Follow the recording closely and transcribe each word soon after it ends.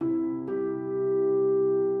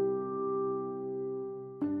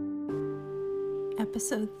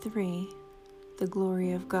Episode 3, The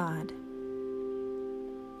Glory of God.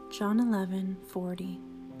 John 11:40.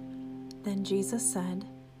 Then Jesus said,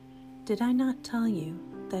 "Did I not tell you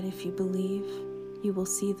that if you believe, you will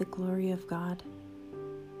see the glory of God?"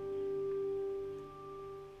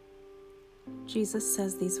 Jesus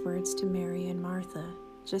says these words to Mary and Martha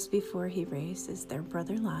just before he raises their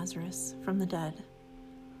brother Lazarus from the dead.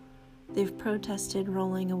 They've protested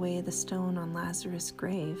rolling away the stone on Lazarus'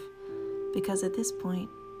 grave because at this point,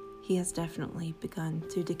 he has definitely begun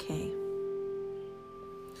to decay.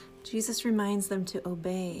 Jesus reminds them to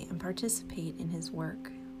obey and participate in his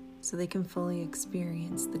work so they can fully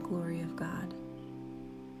experience the glory of God.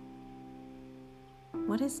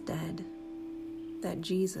 What is dead that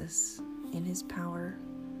Jesus, in his power,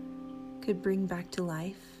 could bring back to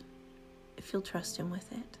life if you'll trust him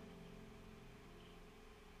with it?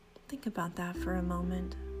 Think about that for a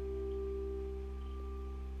moment.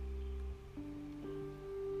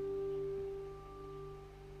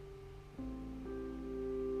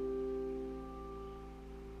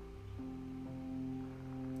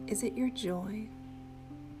 Is it your joy,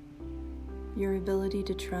 your ability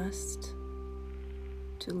to trust,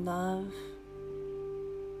 to love,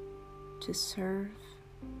 to serve?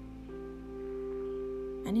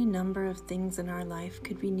 Any number of things in our life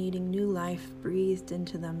could be needing new life breathed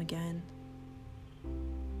into them again.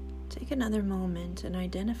 Take another moment and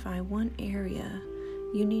identify one area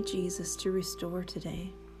you need Jesus to restore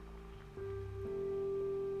today.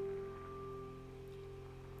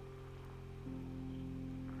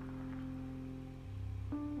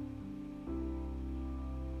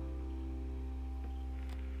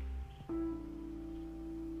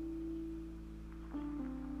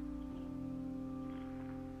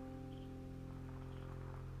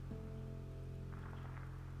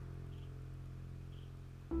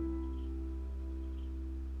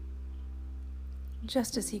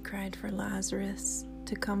 Just as he cried for Lazarus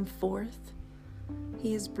to come forth,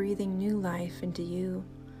 he is breathing new life into you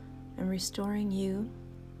and restoring you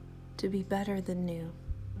to be better than new.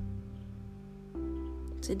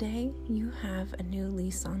 Today, you have a new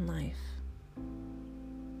lease on life.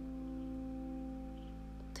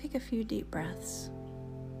 Take a few deep breaths,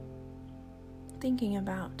 thinking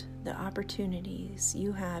about the opportunities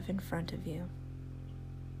you have in front of you.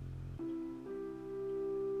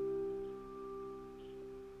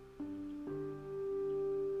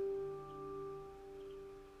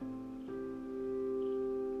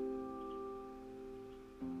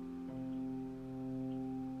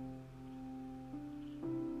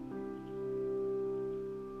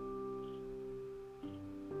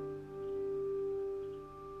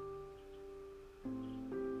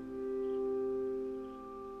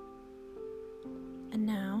 And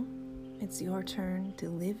now, it's your turn to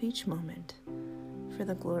live each moment for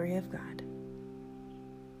the glory of God.